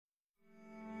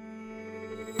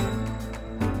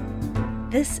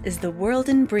This is The World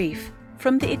in Brief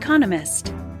from The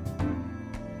Economist.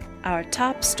 Our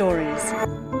top stories.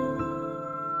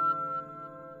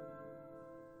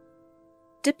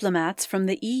 Diplomats from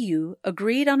the EU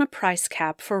agreed on a price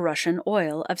cap for Russian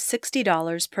oil of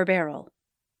 $60 per barrel.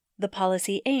 The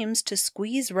policy aims to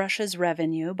squeeze Russia's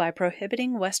revenue by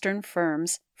prohibiting Western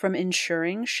firms from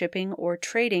insuring, shipping, or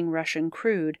trading Russian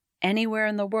crude anywhere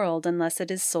in the world unless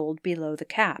it is sold below the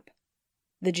cap.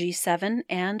 The G7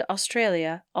 and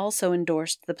Australia also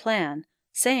endorsed the plan,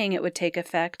 saying it would take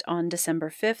effect on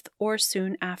December 5th or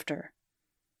soon after.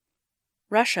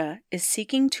 Russia is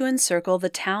seeking to encircle the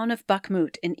town of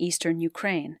Bakhmut in eastern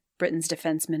Ukraine, Britain's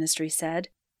defense ministry said.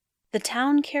 The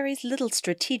town carries little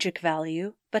strategic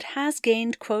value, but has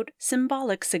gained, quote,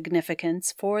 symbolic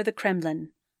significance for the Kremlin,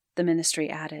 the ministry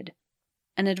added.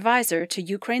 An advisor to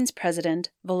Ukraine's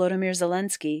president, Volodymyr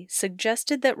Zelensky,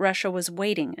 suggested that Russia was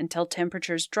waiting until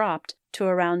temperatures dropped to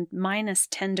around minus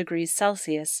 10 degrees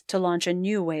Celsius to launch a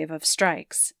new wave of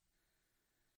strikes.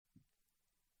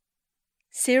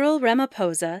 Cyril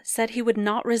Ramaphosa said he would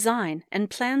not resign and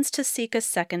plans to seek a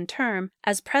second term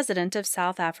as president of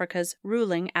South Africa's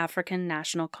ruling African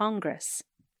National Congress.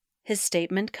 His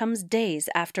statement comes days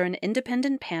after an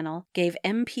independent panel gave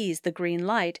MPs the green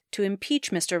light to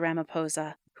impeach Mr.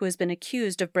 Ramaphosa, who has been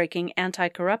accused of breaking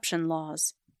anti-corruption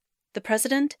laws. The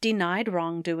president denied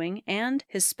wrongdoing, and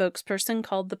his spokesperson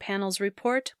called the panel's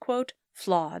report, quote,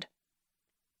 flawed.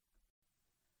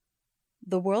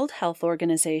 The World Health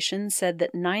Organization said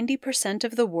that 90%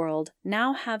 of the world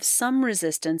now have some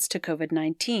resistance to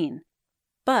COVID-19,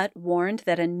 but warned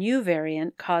that a new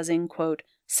variant causing, quote,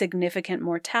 significant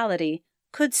mortality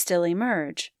could still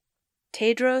emerge.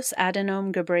 Tedros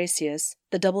Adhanom Ghebreyesus,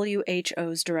 the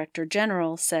WHO's Director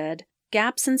General, said,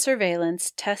 gaps in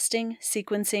surveillance, testing,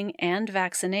 sequencing, and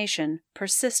vaccination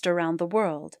persist around the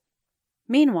world.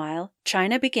 Meanwhile,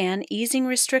 China began easing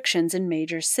restrictions in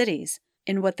major cities,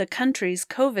 in what the country's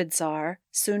COVID czar,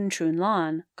 Sun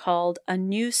Chunlan, called a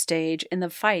new stage in the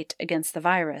fight against the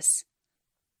virus.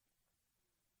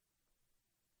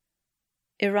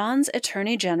 Iran's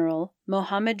Attorney General,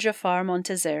 Mohammad Jafar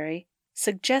Montazeri,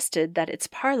 suggested that its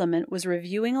parliament was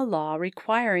reviewing a law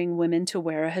requiring women to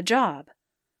wear a hijab.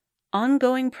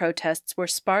 Ongoing protests were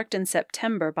sparked in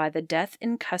September by the death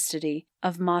in custody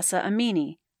of Mahsa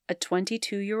Amini, a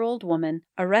 22-year-old woman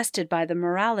arrested by the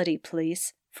morality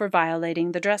police for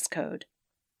violating the dress code.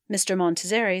 Mr.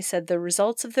 Montazeri said the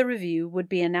results of the review would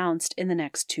be announced in the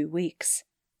next 2 weeks.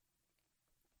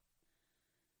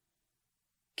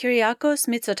 Kyriakos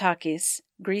Mitsotakis,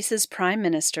 Greece's prime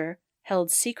minister, held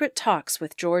secret talks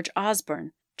with George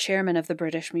Osborne, chairman of the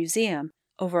British Museum,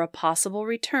 over a possible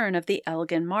return of the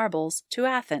Elgin marbles to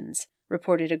Athens,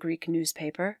 reported a Greek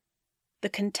newspaper. The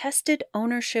contested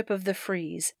ownership of the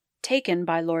frieze, taken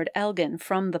by Lord Elgin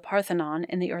from the Parthenon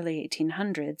in the early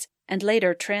 1800s and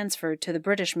later transferred to the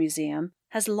British Museum,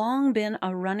 has long been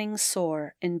a running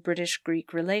sore in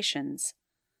British-Greek relations.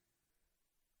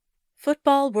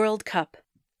 Football World Cup.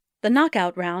 The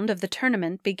knockout round of the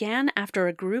tournament began after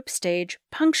a group stage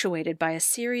punctuated by a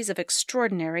series of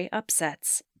extraordinary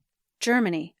upsets.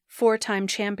 Germany, 4-time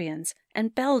champions,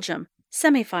 and Belgium,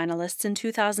 semi-finalists in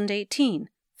 2018,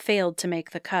 failed to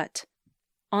make the cut.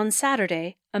 On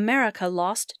Saturday, America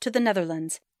lost to the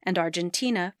Netherlands, and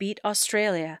Argentina beat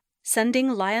Australia, sending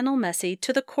Lionel Messi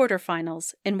to the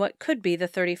quarterfinals in what could be the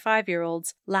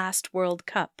 35-year-old's last World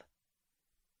Cup.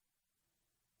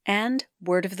 And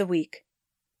Word of the Week.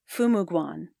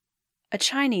 Fumuguan, a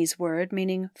Chinese word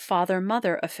meaning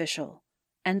father-mother official,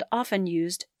 and often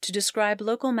used to describe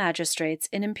local magistrates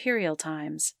in imperial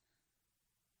times.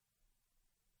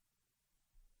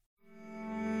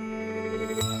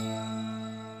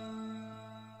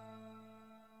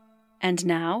 And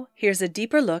now, here's a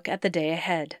deeper look at the day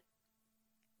ahead.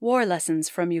 War lessons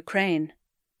from Ukraine.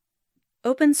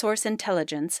 Open-source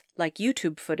intelligence, like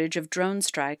YouTube footage of drone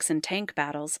strikes and tank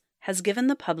battles, has given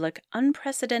the public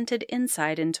unprecedented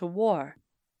insight into war,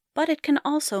 but it can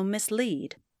also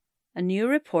mislead. A new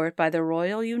report by the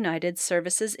Royal United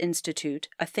Services Institute,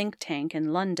 a think tank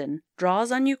in London,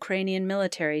 draws on Ukrainian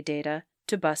military data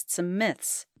to bust some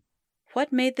myths.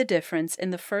 What made the difference in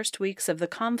the first weeks of the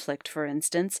conflict, for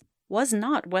instance, was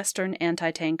not Western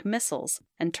anti-tank missiles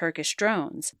and Turkish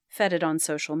drones, feted on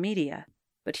social media,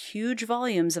 but huge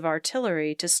volumes of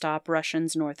artillery to stop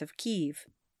Russians north of Kyiv.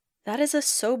 That is a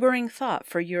sobering thought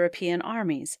for European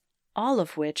armies, all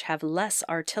of which have less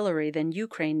artillery than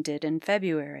Ukraine did in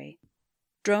February.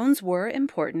 Drones were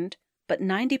important, but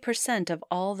 90% of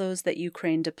all those that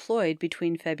Ukraine deployed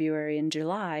between February and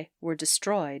July were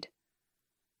destroyed.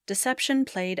 Deception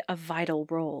played a vital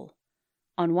role.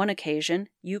 On one occasion,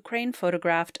 Ukraine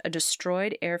photographed a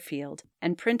destroyed airfield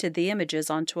and printed the images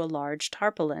onto a large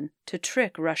tarpaulin to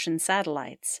trick Russian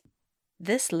satellites.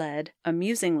 This led,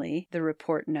 amusingly, the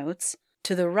report notes,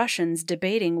 to the Russians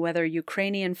debating whether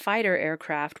Ukrainian fighter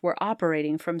aircraft were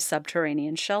operating from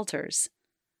subterranean shelters.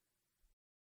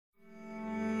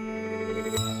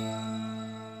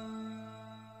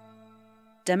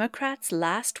 Democrats'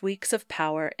 last weeks of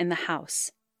power in the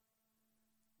House.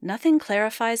 Nothing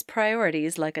clarifies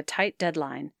priorities like a tight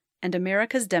deadline, and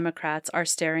America's Democrats are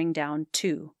staring down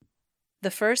two.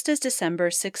 The first is December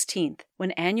 16th,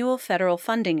 when annual federal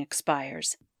funding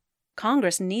expires.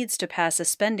 Congress needs to pass a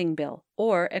spending bill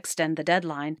or extend the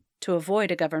deadline to avoid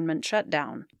a government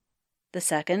shutdown. The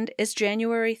second is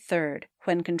January 3rd,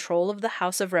 when control of the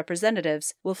House of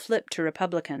Representatives will flip to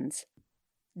Republicans.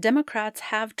 Democrats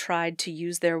have tried to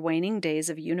use their waning days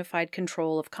of unified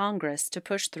control of Congress to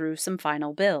push through some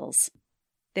final bills.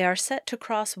 They are set to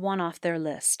cross one off their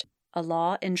list, a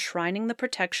law enshrining the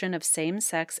protection of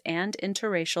same-sex and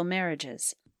interracial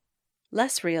marriages.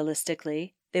 Less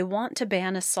realistically, they want to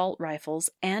ban assault rifles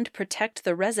and protect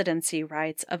the residency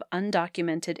rights of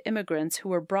undocumented immigrants who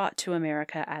were brought to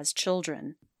America as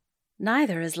children.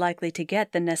 Neither is likely to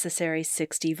get the necessary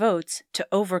 60 votes to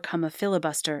overcome a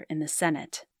filibuster in the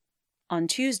Senate. On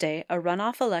Tuesday, a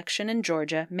runoff election in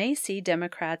Georgia may see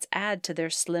Democrats add to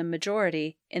their slim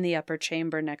majority in the upper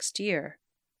chamber next year.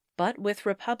 But with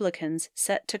Republicans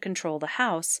set to control the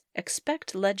House,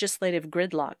 expect legislative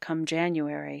gridlock come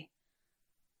January.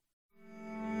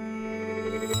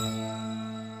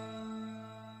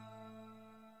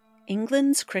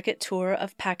 England's cricket tour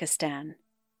of Pakistan.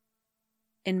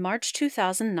 In March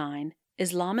 2009,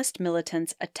 Islamist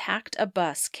militants attacked a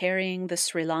bus carrying the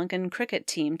Sri Lankan cricket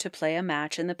team to play a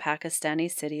match in the Pakistani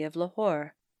city of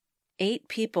Lahore. 8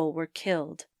 people were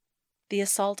killed. The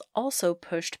assault also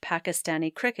pushed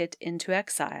Pakistani cricket into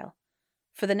exile.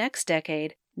 For the next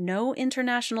decade, no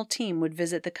international team would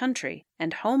visit the country,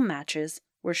 and home matches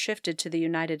were shifted to the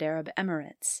United Arab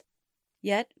Emirates.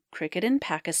 Yet, cricket in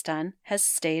Pakistan has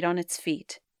stayed on its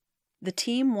feet. The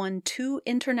team won 2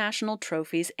 international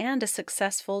trophies and a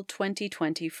successful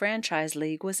 2020 franchise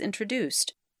league was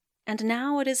introduced, and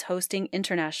now it is hosting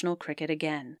international cricket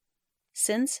again.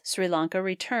 Since Sri Lanka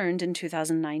returned in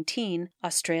 2019,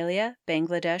 Australia,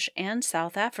 Bangladesh, and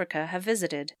South Africa have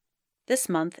visited. This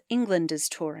month, England is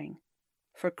touring.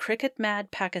 For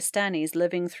cricket-mad Pakistanis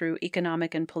living through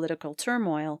economic and political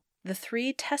turmoil, the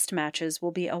 3 test matches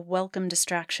will be a welcome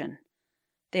distraction.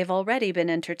 They've already been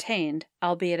entertained,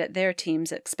 albeit at their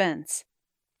team's expense.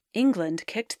 England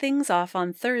kicked things off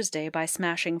on Thursday by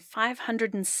smashing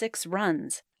 506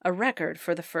 runs, a record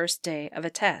for the first day of a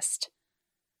test.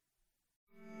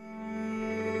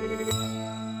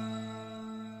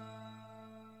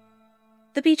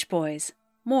 The Beach Boys,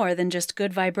 more than just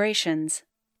good vibrations.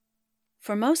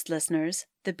 For most listeners,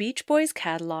 the Beach Boys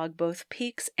catalog both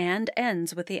peaks and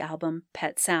ends with the album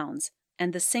Pet Sounds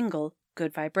and the single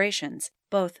Good Vibrations,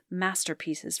 both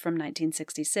masterpieces from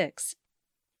 1966.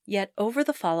 Yet over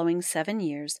the following 7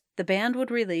 years, the band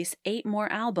would release 8 more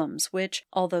albums which,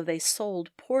 although they sold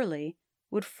poorly,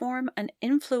 would form an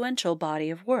influential body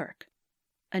of work.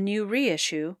 A new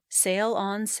reissue, Sail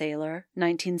On Sailor,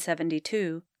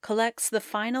 1972, collects the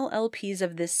final LPs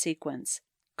of this sequence,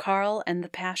 Carl and the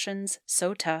Passions,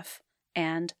 So Tough,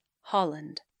 and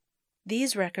Holland.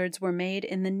 These records were made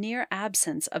in the near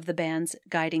absence of the band's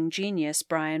guiding genius,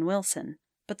 Brian Wilson,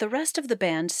 but the rest of the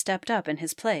band stepped up in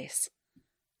his place.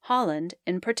 Holland,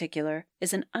 in particular,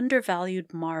 is an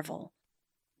undervalued marvel.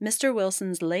 Mr.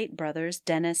 Wilson's late brothers,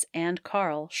 Dennis and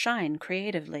Carl, shine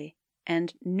creatively,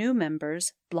 and new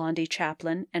members, Blondie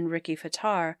Chaplin and Ricky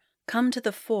Fattar, come to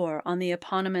the fore on the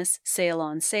eponymous Sail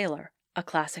On Sailor, a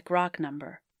classic rock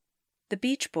number. The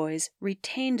Beach Boys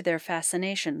retained their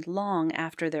fascination long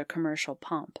after their commercial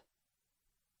pomp.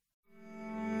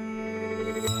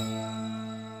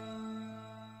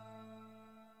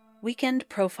 Weekend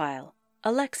Profile: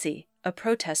 Alexi, a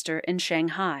protester in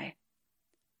Shanghai.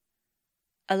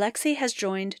 Alexi has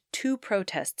joined 2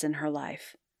 protests in her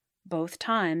life. Both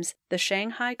times, the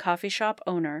Shanghai coffee shop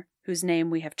owner, whose name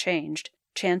we have changed,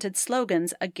 chanted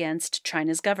slogans against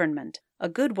China's government, a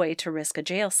good way to risk a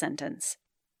jail sentence.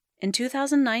 In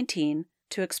 2019,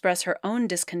 to express her own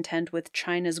discontent with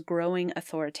China's growing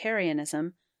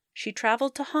authoritarianism, she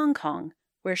traveled to Hong Kong,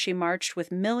 where she marched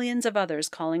with millions of others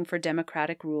calling for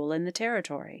democratic rule in the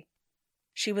territory.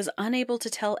 She was unable to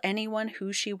tell anyone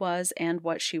who she was and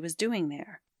what she was doing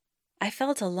there. I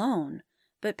felt alone,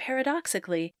 but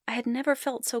paradoxically, I had never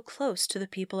felt so close to the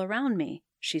people around me,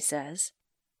 she says.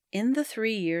 In the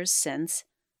 3 years since,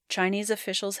 Chinese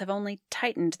officials have only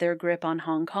tightened their grip on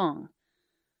Hong Kong.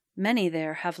 Many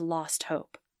there have lost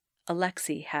hope.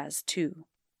 Alexei has too.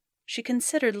 She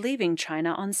considered leaving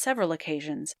China on several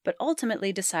occasions, but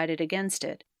ultimately decided against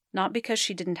it, not because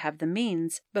she didn't have the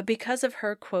means, but because of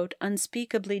her, quote,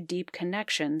 unspeakably deep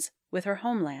connections with her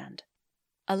homeland.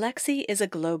 Alexei is a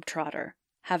globetrotter,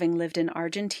 having lived in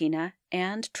Argentina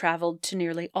and traveled to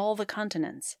nearly all the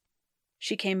continents.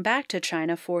 She came back to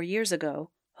China 4 years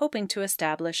ago, hoping to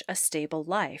establish a stable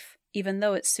life, even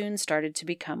though it soon started to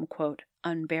become, quote,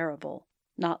 unbearable,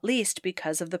 not least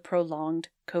because of the prolonged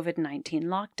COVID-19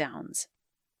 lockdowns.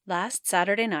 Last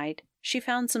Saturday night, she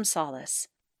found some solace.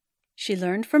 She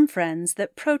learned from friends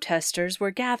that protesters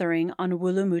were gathering on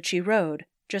Wulumuchi Road,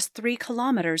 just 3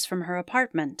 kilometers from her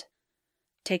apartment.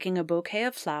 Taking a bouquet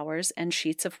of flowers and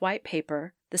sheets of white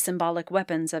paper, the symbolic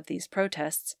weapons of these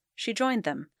protests, she joined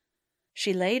them.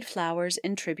 She laid flowers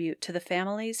in tribute to the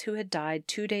families who had died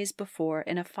 2 days before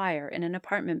in a fire in an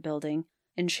apartment building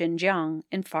in Xinjiang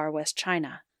in far west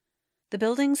China. The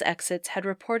building's exits had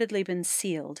reportedly been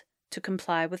sealed to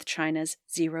comply with China's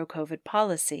zero-COVID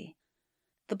policy.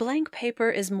 The blank paper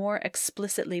is more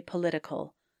explicitly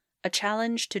political, a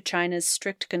challenge to China's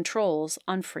strict controls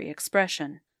on free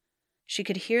expression. She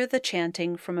could hear the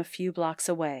chanting from a few blocks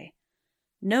away.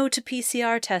 No to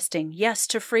PCR testing, yes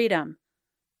to freedom.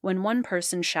 When one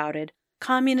person shouted,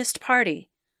 Communist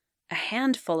Party, a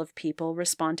handful of people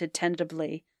responded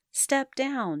tentatively, Step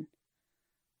down.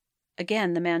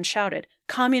 Again the man shouted,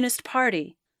 Communist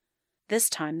Party. This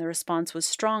time the response was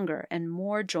stronger and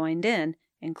more joined in,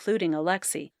 including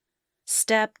Alexei.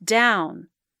 Step down.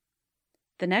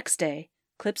 The next day,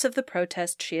 clips of the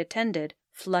protest she attended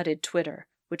flooded Twitter,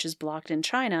 which is blocked in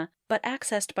China, but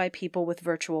accessed by people with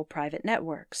virtual private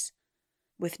networks.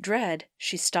 With dread,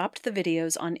 she stopped the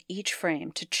videos on each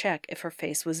frame to check if her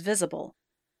face was visible.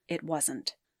 It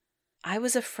wasn't. I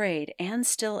was afraid and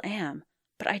still am,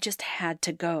 but I just had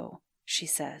to go, she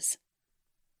says.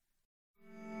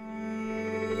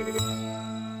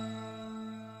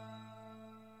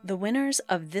 The winners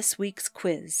of this week's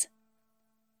quiz.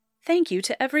 Thank you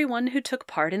to everyone who took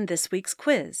part in this week's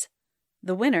quiz.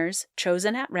 The winners,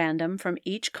 chosen at random from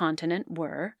each continent,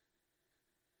 were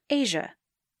Asia,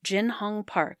 Jin Hong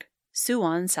Park,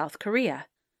 Suwon, South Korea.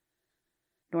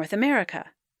 North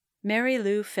America, Mary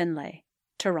Lou Finlay,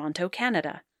 Toronto,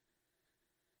 Canada.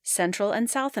 Central and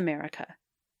South America,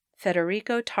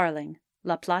 Federico Tarling,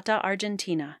 La Plata,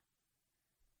 Argentina.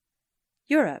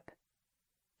 Europe,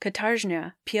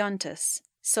 Katarzyna Piontis,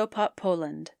 Sopot,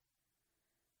 Poland.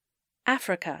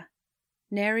 Africa,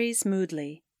 Neres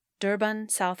Moodley, Durban,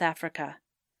 South Africa.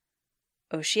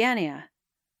 Oceania,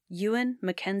 Ewan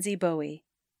Mackenzie Bowie,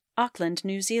 Auckland,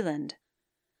 New Zealand.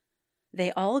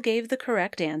 They all gave the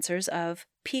correct answers of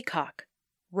peacock,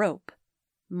 rope,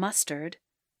 mustard,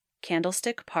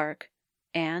 Candlestick Park,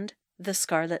 and the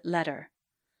Scarlet Letter.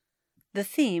 The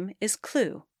theme is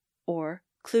Clue, or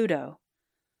Cluedo.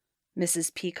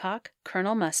 Mrs. Peacock,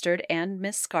 Colonel Mustard, and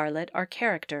Miss Scarlet are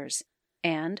characters,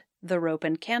 and the rope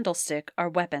and candlestick are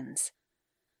weapons.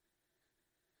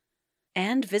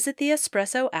 And visit the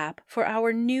Espresso app for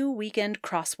our new weekend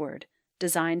crossword,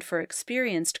 designed for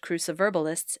experienced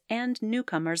cruciverbalists and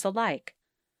newcomers alike.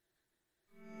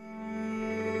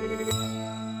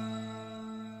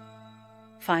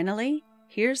 Finally,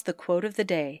 here's the quote of the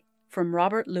day from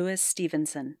Robert Louis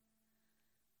Stevenson.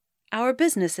 Our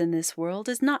business in this world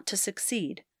is not to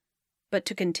succeed, but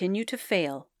to continue to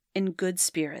fail in good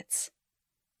spirits.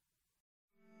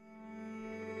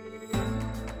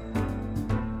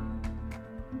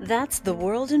 That's The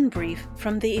World in Brief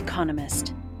from The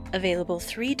Economist, available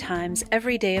 3 times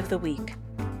every day of the week.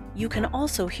 You can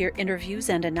also hear interviews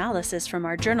and analysis from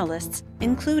our journalists,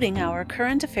 including our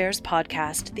current affairs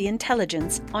podcast, The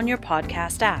Intelligence, on your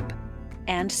podcast app.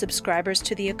 And subscribers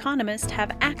to The Economist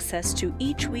have access to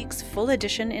each week's full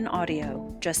edition in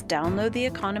audio. Just download The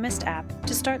Economist app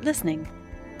to start listening.